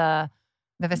Nutrafol, the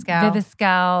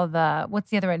Viviscal,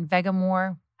 what's the other one?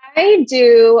 Vegamore. I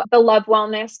do the Love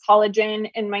Wellness collagen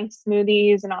in my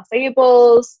smoothies and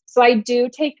acai-bowls. So I do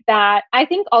take that. I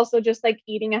think also just like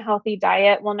eating a healthy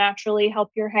diet will naturally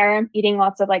help your hair. Eating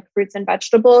lots of like fruits and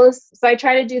vegetables. So I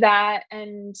try to do that.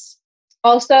 And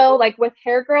also like with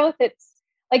hair growth, it's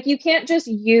like you can't just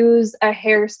use a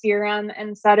hair serum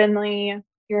and suddenly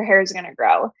your hair is going to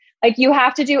grow. Like you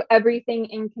have to do everything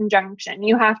in conjunction.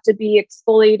 You have to be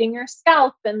exfoliating your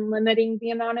scalp and limiting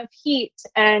the amount of heat.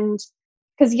 And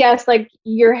because yes, like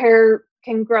your hair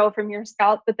can grow from your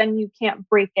scalp, but then you can't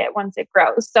break it once it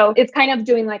grows. So it's kind of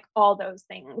doing like all those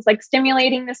things, like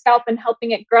stimulating the scalp and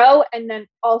helping it grow, and then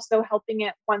also helping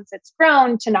it once it's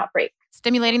grown to not break.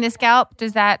 Stimulating the scalp,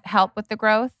 does that help with the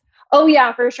growth? Oh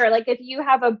yeah, for sure. Like if you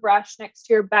have a brush next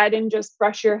to your bed and just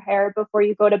brush your hair before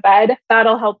you go to bed,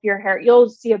 that'll help your hair. You'll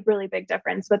see a really big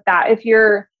difference with that. If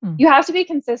you have to be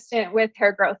consistent with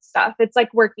hair growth stuff. It's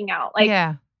like working out.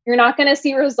 Like you're not going to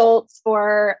see results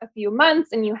for a few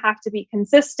months and you have to be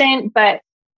consistent, and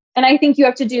I think you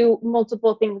have to do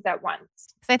multiple things at once.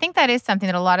 So I think that is something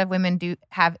that a lot of women do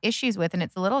have issues with, and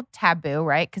it's a little taboo,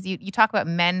 right? Because you talk about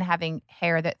men having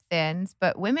hair that thins,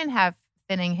 but women have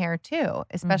thinning hair too,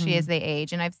 especially as they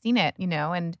age. And I've seen it,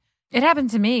 and it happened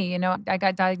to me. I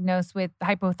got diagnosed with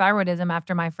hypothyroidism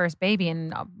after my first baby,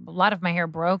 and a lot of my hair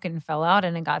broke and fell out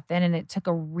and it got thin, and it took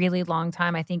a really long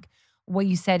time. I think what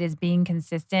you said is being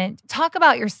consistent. Talk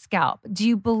about your scalp. Do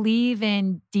you believe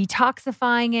in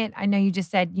detoxifying it? I know you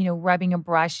just said, rubbing a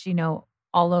brush,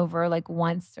 all over like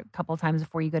once, a couple times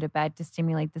before you go to bed to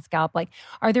stimulate the scalp. Like,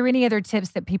 are there any other tips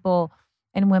that people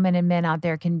and women and men out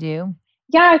there can do?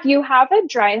 Yeah, if you have a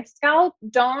dry scalp,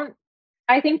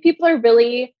 I think people are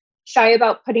really shy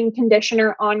about putting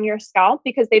conditioner on your scalp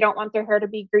because they don't want their hair to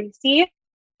be greasy,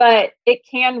 but it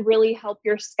can really help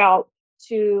your scalp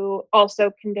to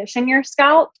also condition your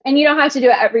scalp. And you don't have to do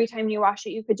it every time you wash it.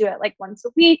 You could do it like once a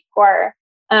week or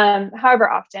however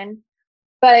often.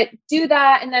 But do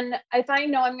that. And then if I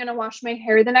know I'm going to wash my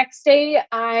hair the next day,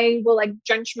 I will like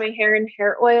drench my hair in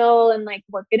hair oil and like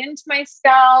work it into my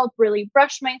scalp, really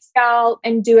brush my scalp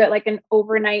and do it like an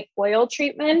overnight oil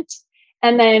treatment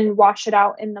and then wash it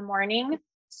out in the morning.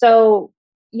 So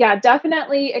yeah,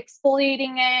 definitely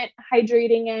exfoliating it,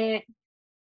 hydrating it,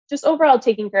 just overall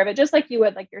taking care of it, just like you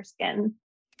would like your skin.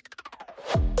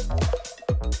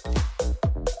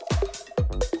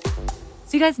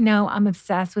 So you guys know I'm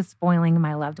obsessed with spoiling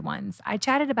my loved ones. I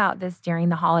chatted about this during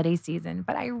the holiday season,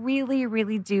 but I really,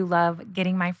 really do love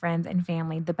getting my friends and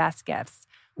family the best gifts.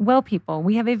 Well, people,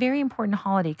 we have a very important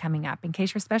holiday coming up. In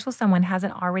case your special someone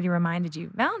hasn't already reminded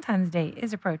you, Valentine's Day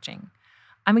is approaching.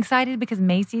 I'm excited because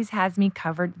Macy's has me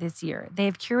covered this year. They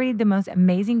have curated the most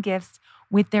amazing gifts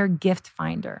with their gift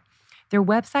finder. Their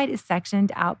website is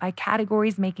sectioned out by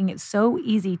categories, making it so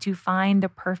easy to find the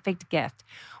perfect gift.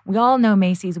 We all know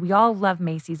Macy's. We all love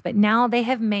Macy's, but now they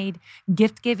have made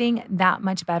gift giving that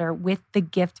much better with the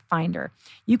gift finder.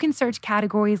 You can search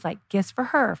categories like gifts for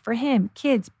her, for him,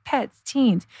 kids, pets,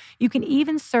 teens. You can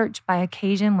even search by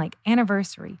occasion like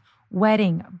anniversary,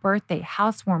 wedding, birthday,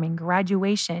 housewarming,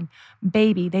 graduation,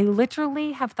 baby. They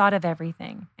literally have thought of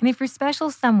everything. And if your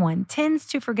special someone tends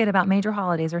to forget about major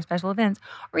holidays or special events,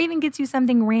 or even gets you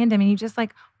something random and you just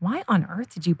like, why on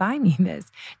earth did you buy me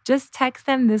this? Just text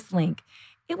them this link.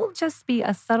 It will just be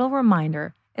a subtle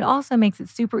reminder. It also makes it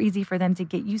super easy for them to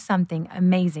get you something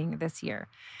amazing this year.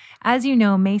 As you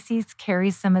know, Macy's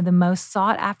carries some of the most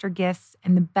sought-after gifts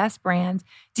and the best brands.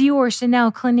 Dior,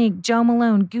 Chanel, Clinique, Jo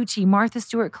Malone, Gucci, Martha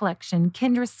Stewart Collection,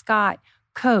 Kendra Scott,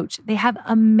 Coach. They have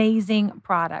amazing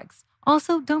products.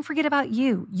 Also, don't forget about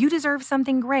you. You deserve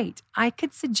something great. I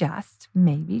could suggest,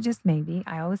 maybe, just maybe,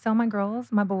 I always tell my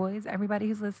girls, my boys, everybody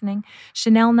who's listening,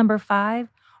 Chanel No. 5,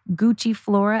 Gucci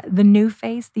Flora, the New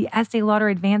Face, the Estee Lauder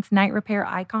Advanced Night Repair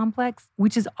Eye Complex,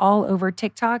 which is all over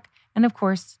TikTok, and of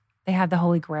course, they have the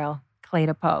Holy Grail, Clé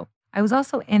de Peau. I was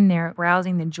also in there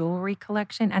browsing the jewelry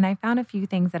collection, and I found a few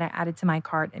things that I added to my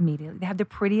cart immediately. They have the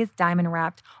prettiest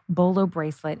diamond-wrapped bolo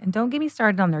bracelet, and don't get me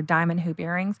started on their diamond hoop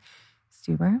earrings.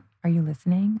 Stuber, are you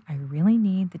listening? I really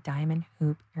need the diamond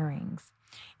hoop earrings.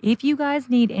 If you guys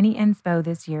need any inspo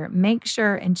this year, make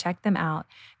sure and check them out.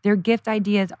 Their gift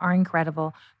ideas are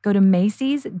incredible. Go to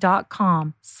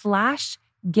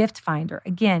Macy's.com/gift finder.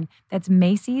 Again, that's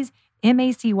Macy's,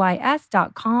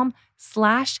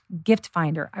 MACYS.com/gift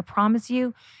finder. I promise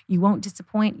you, you won't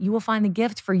disappoint. You will find the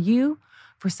gift for you,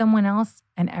 for someone else,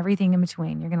 and everything in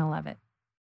between. You're going to love it.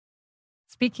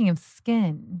 Speaking of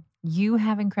skin, you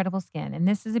have incredible skin, and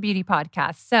this is a beauty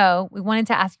podcast. So we wanted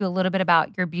to ask you a little bit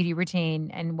about your beauty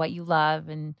routine and what you love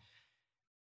and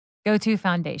go-to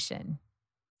foundation.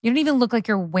 You don't even look like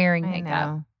you're wearing makeup.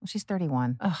 Well, she's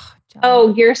 31. Ugh,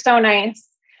 Oh, you're so nice.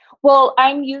 Well,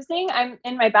 I'm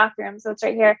in my bathroom, so it's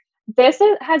right here.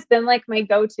 Has been like my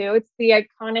go-to. It's the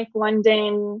iconic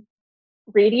London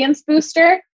Radiance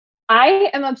Booster. I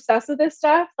am obsessed with this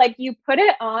stuff. Like, you put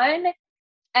it on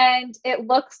and it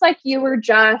looks like you were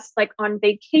just like on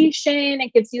vacation.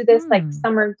 It gives you this like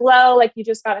summer glow, like you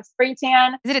just got a spray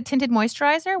tan. Is it a tinted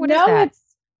moisturizer? What is that? No,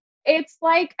 it's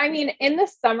like, I mean, in the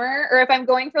summer, or if I'm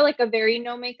going for like a very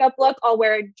no makeup look, I'll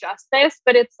wear just this,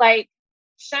 but it's like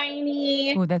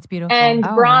shiny. Oh, that's beautiful. And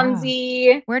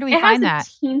bronzy. Wow. Where do we find that? It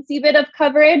has a teensy bit of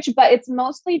coverage, but it's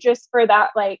mostly just for that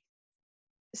like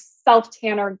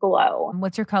self-tanner glow.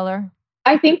 What's your color?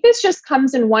 I think this just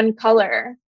comes in one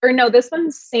color. Or no, this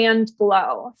one's Sand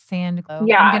Glow. Sand Glow.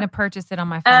 Yeah. I'm going to purchase it on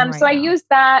my phone so I use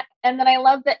that. And then I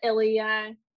love the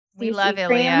Ilia. We CC love cream.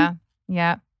 Ilia.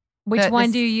 Yeah. Which one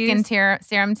do you use? Skin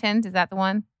serum tint. Is that the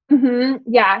one? Mm-hmm.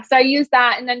 Yeah. So I use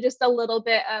that and then just a little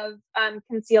bit of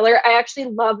concealer. I actually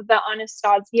love the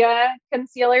Anastasia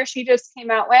concealer she just came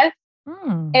out with.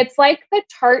 It's like the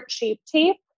Tarte Shape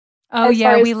Tape. Oh,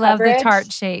 yeah. We love the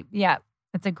Tarte Shape. Yeah.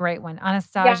 That's a great one.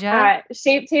 Anastasia. Yeah,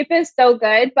 Shape Tape is so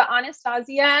good, but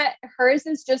Anastasia, hers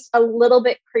is just a little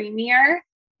bit creamier,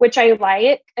 which I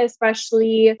like,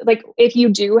 especially like if you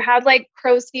do have like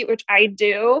crow's feet, which I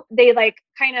do, they like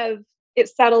kind of, it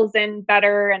settles in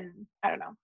better and I don't know.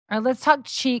 All right, let's talk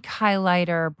cheek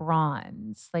highlighter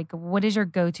bronze. Like, what is your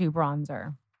go-to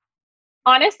bronzer?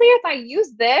 Honestly, if I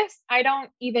use this, I don't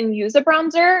even use a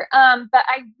bronzer, but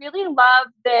I really love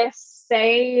this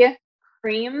Say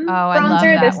cream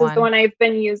bronzer. This is the one I've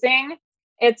been using.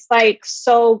 It's like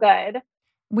so good.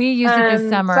 We used it this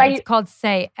summer. It's called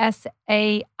Say,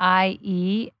 SAIE,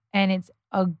 and it's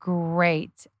a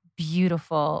great,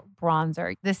 beautiful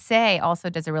bronzer. The Say also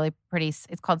does a really pretty,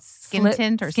 it's called Skin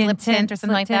Tint or Slip Tint or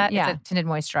something like that. Yeah. It's a tinted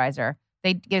moisturizer.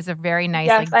 They gives a very nice,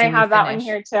 yes, like, I have that finish. One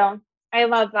here too. I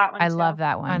love that one. I love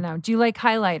that one. I know. Do you like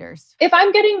highlighters? If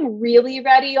I'm getting really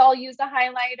ready, I'll use a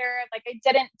highlighter. Like I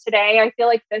didn't today. I feel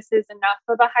like this is enough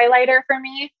of a highlighter for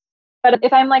me. But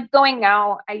if I'm like going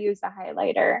out, I use a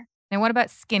highlighter. And what about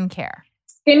skincare?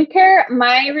 Skincare,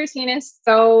 my routine is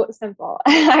so simple.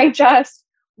 I just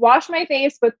wash my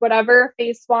face with whatever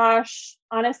face wash.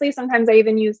 Honestly, sometimes I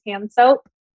even use hand soap,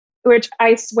 which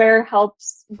I swear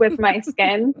helps with my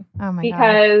skin. Oh my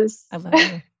because God. I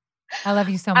love you. I love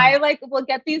you so much. I will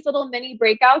get these little mini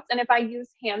breakouts, and if I use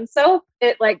hand soap,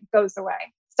 it like goes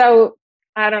away. So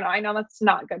I don't know. I know that's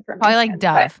not good for me. Probably like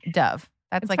Dove. Dove.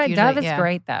 That's it's like right. usually, Dove is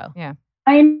great though. Yeah.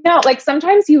 I know, like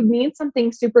sometimes you need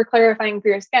something super clarifying for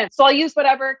your skin. So I'll use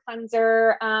whatever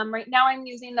cleanser. Right now I'm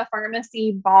using the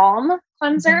Pharmacy Balm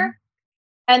cleanser.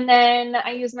 And then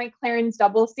I use my Clarins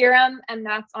Double Serum. And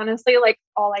that's honestly like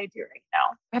all I do right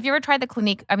now. Have you ever tried the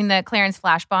Clarins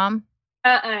Flash Balm?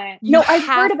 No, I've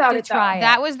heard about it though.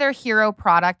 That was their hero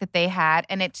product that they had.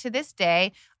 And it to this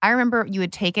day, I remember you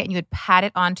would take it and you would pat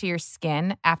it onto your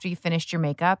skin after you finished your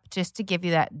makeup just to give you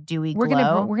that dewy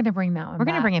glow. We're gonna bring that one. We're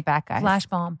gonna bring it back, guys. Flash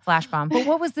Balm. But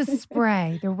what was the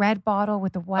spray? The red bottle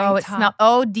with the white top?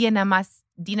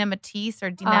 Dynamatisse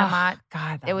or Dynamat. Oh,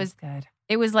 God, that was good.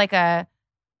 It was like a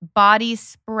body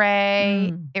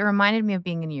spray. It reminded me of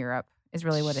being in Europe. Is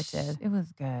really what it did. It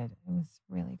was good. It was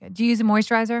really good. Do you use a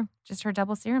moisturizer? Just her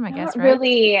double serum, I guess, Not right?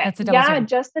 really. That's a double serum.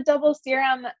 Just the double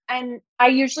serum. And I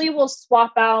usually will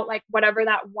swap out like whatever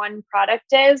that one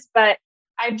product is, but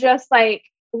I just like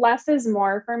less is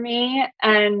more for me.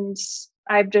 And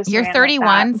I've just You're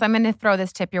 31, so I'm going to throw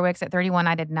this tip your way. Because at 31,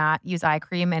 I did not use eye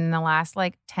cream. And in the last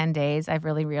like 10 days, I've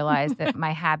really realized that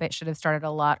my habit should have started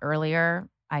a lot earlier.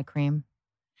 Eye cream.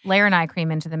 Layer an eye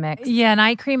cream into the mix. Yeah, and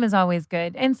eye cream is always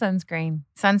good. And sunscreen.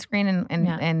 Sunscreen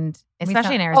and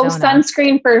especially in Arizona. Oh,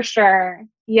 sunscreen for sure.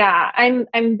 Yeah,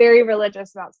 I'm very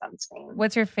religious about sunscreen.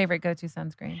 What's your favorite go-to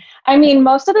sunscreen? I mean,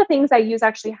 most of the things I use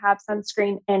actually have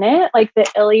sunscreen in it, like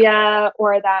the Ilia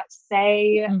or that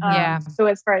Say. So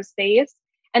as far as face.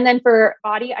 And then for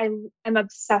body, I'm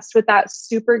obsessed with that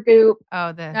Super Goop.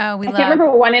 I can't remember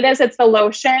what one it is. It's the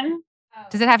lotion.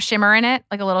 Does it have shimmer in it?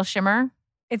 Like a little shimmer?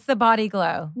 It's the Body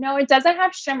Glow. No, it doesn't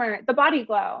have shimmer. The Body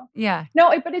Glow. Yeah.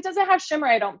 No, but it doesn't have shimmer,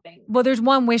 I don't think. Well, there's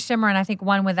one with shimmer and I think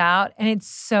one without, and it's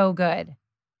so good.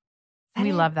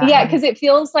 We love that. Yeah, because it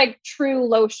feels like true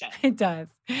lotion. It does.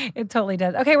 It totally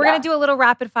does. Okay, we're going to do a little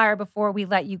rapid fire before we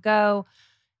let you go.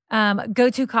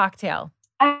 Go-to cocktail.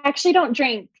 I actually don't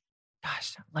drink.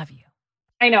 Gosh, I love you.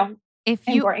 I know.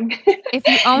 I'm boring. If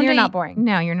you owned You're not boring.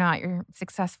 No, you're not. You're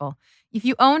successful. If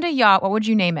you owned a yacht, what would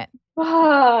you name it?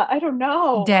 I don't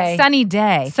know. Day. Sunny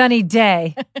Day. Sunny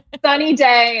Day. Sunny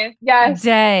Day. Yes.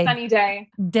 Day. Sunny Day.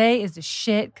 Day is the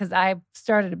shit because I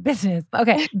started a business.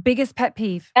 Okay. Biggest pet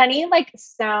peeve. Any like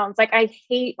sounds. Like I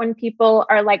hate when people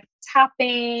are like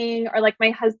tapping or like my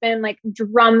husband like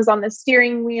drums on the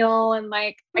steering wheel and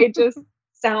like it just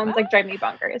sounds like drive me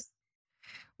bonkers.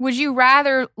 Would you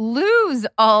rather lose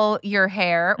all your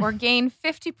hair or gain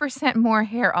 50% more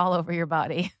hair all over your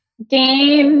body?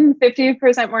 Gain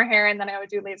 50% more hair and then I would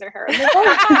do laser hair removal.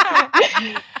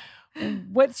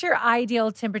 What's your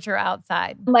ideal temperature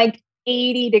outside? Like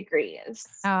 80 degrees.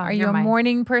 Are you a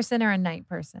morning person or a night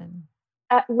person?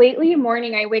 Lately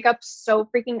morning, I wake up so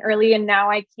freaking early and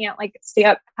now I can't like stay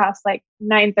up past like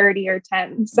 9:30 or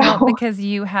 10. So well, because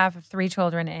you have 3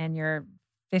 children and you're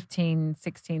 15,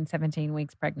 16, 17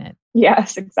 weeks pregnant.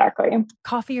 Yes, exactly.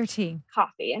 Coffee or tea?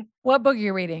 Coffee. What book are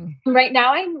you reading? Right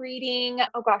now I'm reading,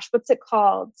 what's it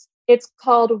called? It's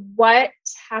called What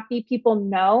Happy People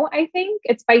Know, I think.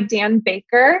 It's by Dan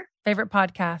Baker. Favorite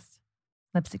podcast?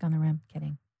 Lipstick on the Rim.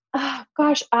 Kidding. Oh,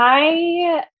 gosh,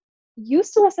 I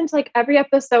used to listen to like every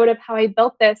episode of How I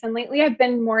Built This. And lately I've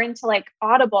been more into like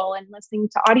Audible and listening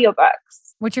to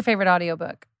audiobooks. What's your favorite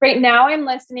audiobook? Right now I'm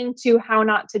listening to How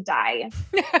Not to Die.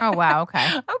 Oh, wow.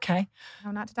 Okay. Okay.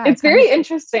 How Not to Die. It's very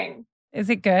interesting. Is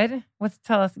it good?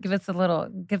 Give us a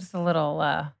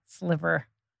little sliver.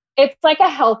 It's like a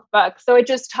health book. So it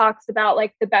just talks about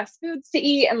like the best foods to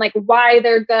eat and like why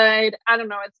they're good. I don't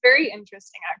know. It's very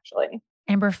interesting actually.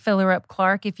 Amber Fillerup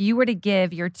Clark, if you were to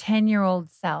give your 10-year-old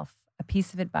self a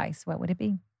piece of advice, what would it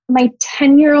be? My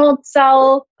 10-year-old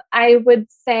self, I would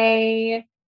say,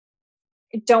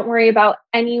 don't worry about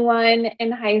anyone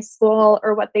in high school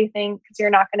or what they think because you're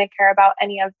not going to care about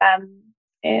any of them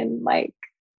in like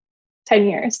 10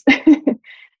 years.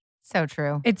 So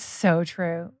true. It's so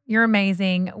true. You're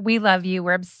amazing. We love you.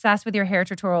 We're obsessed with your hair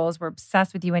tutorials. We're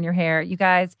obsessed with you and your hair. You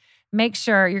guys, make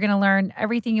sure you're going to learn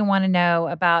everything you want to know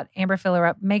about Amber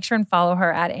Fillerup. Make sure and follow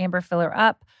her at Amber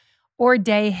Fillerup or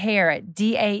Day Hair at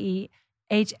DAEHAIR.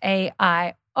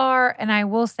 And I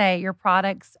will say your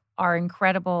products are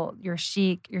incredible. You're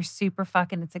chic. You're super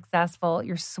fucking successful.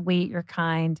 You're sweet. You're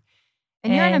kind.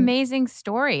 And you're an amazing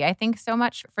story. I think so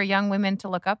much for young women to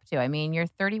look up to. I mean, you're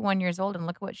 31 years old and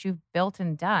look at what you've built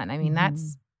and done. I mean,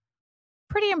 that's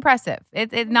pretty impressive.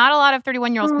 Not a lot of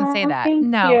 31-year-olds can say that.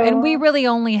 No, and we really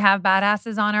only have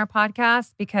badasses on our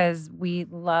podcast because we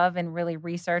love and really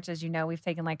research. As you know, we've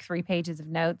taken like 3 pages of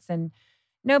notes. And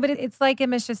no, but it's like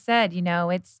Emma just said, you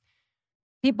know, it's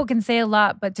people can say a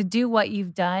lot, but to do what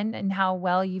you've done and how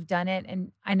well you've done it.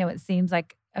 And I know it seems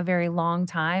like a very long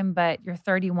time, but you're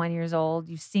 31 years old.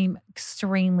 You seem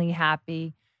extremely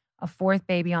happy. a fourth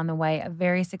baby on the way, a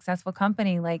very successful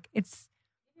company. Like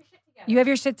you have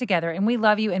your shit together and we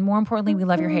love you. And more importantly, we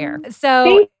love your hair. So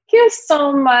thank you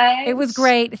so much. It was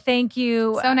great. Thank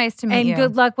you. So nice to meet you. And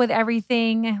good luck with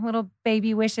everything. Little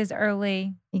baby wishes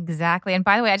early. Exactly. And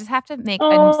by the way, I just have to make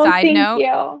a side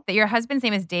note that your husband's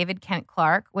name is David Kent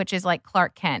Clark, which is like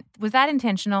Clark Kent. Was that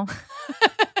intentional?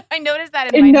 I noticed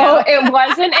that in my notes. No, it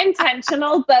wasn't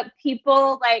intentional, but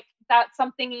people like, that's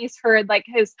something he's heard like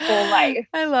his whole life.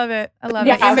 I love it. I love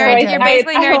it. You're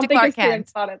basically married to Clark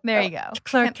Kent. There you go.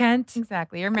 Clark Kent.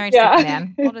 Exactly. You're married to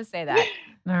Superman. We'll just say that.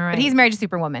 All right. But he's married to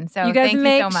Superwoman. So you guys thank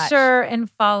make you so much. sure and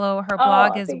follow her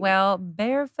blog as well.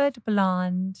 Barefoot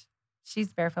Blonde.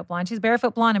 She's barefoot blonde. She's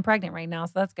barefoot blonde and pregnant right now.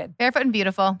 So that's good. Barefoot and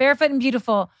beautiful. Barefoot and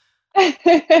beautiful. Thank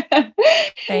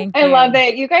you. I love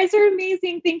it. You guys are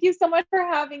amazing. Thank you so much for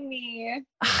having me.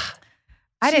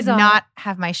 I did not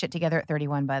have my shit together at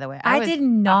 31, by the way. I did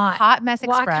not. Hot mess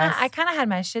express. I kind of had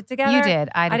my shit together. You did.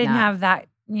 I didn't have that.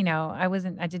 You know, I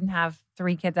didn't have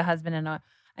 3 kids, a husband,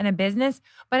 and a business.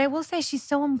 But I will say she's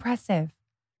so impressive.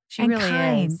 She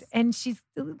really is. And she's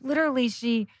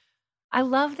literally, I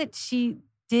love that she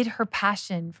did her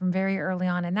passion from very early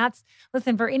on. And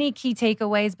listen, for any key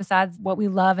takeaways besides what we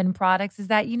love in products is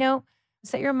that,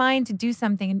 set your mind to do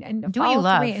something and do what you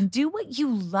love. And do what you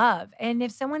love. And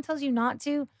if someone tells you not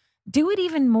to, do it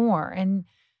even more. And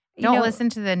don't listen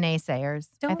to the naysayers.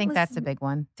 I think that's a big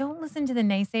one. Don't listen to the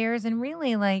naysayers. And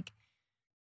really, like,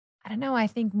 I don't know, I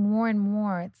think more and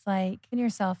more it's like, in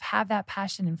yourself, have that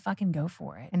passion and fucking go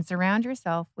for it. And surround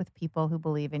yourself with people who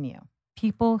believe in you.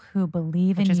 People who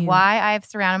believe in you. Which is why I've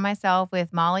surrounded myself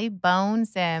with Molly Bone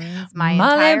Sims my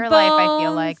entire life, I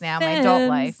feel like now, my adult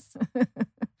life.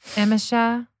 Emma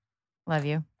Shah. Love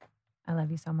you. I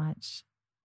love you so much.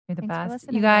 You're the Thanks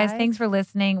best. You guys, thanks for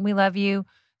listening. We love you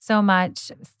so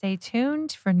much. Stay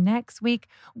tuned for next week.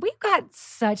 We've got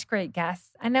such great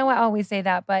guests. I know I always say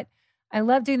that, but I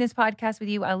love doing this podcast with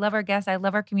you. I love our guests. I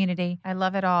love our community. I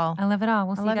love it all. I love it all.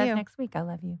 We'll see you guys next week. I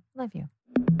love you. Love you.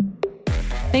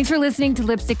 Thanks for listening to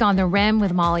Lipstick on the Rim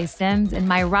with Molly Sims and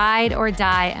my ride or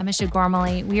die, Emma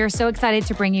Gormley. We are so excited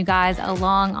to bring you guys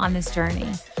along on this journey.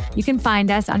 You can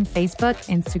find us on Facebook,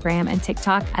 Instagram, and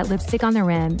TikTok at Lipstick on the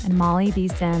Rim and Molly B.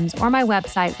 Sims, or my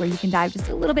website where you can dive just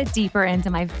a little bit deeper into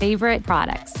my favorite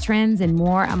products, trends, and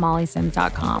more at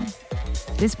mollysims.com.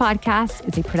 This podcast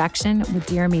is a production with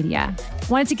Dear Media.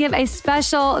 Wanted to give a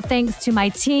special thanks to my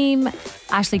team,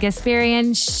 Ashley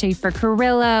Gasparian, Schaefer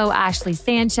Carrillo, Ashley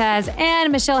Sanchez,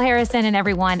 and Michelle Harrison, and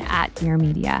everyone at Dear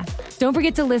Media. Don't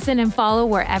forget to listen and follow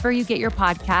wherever you get your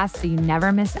podcasts so you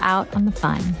never miss out on the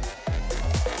fun.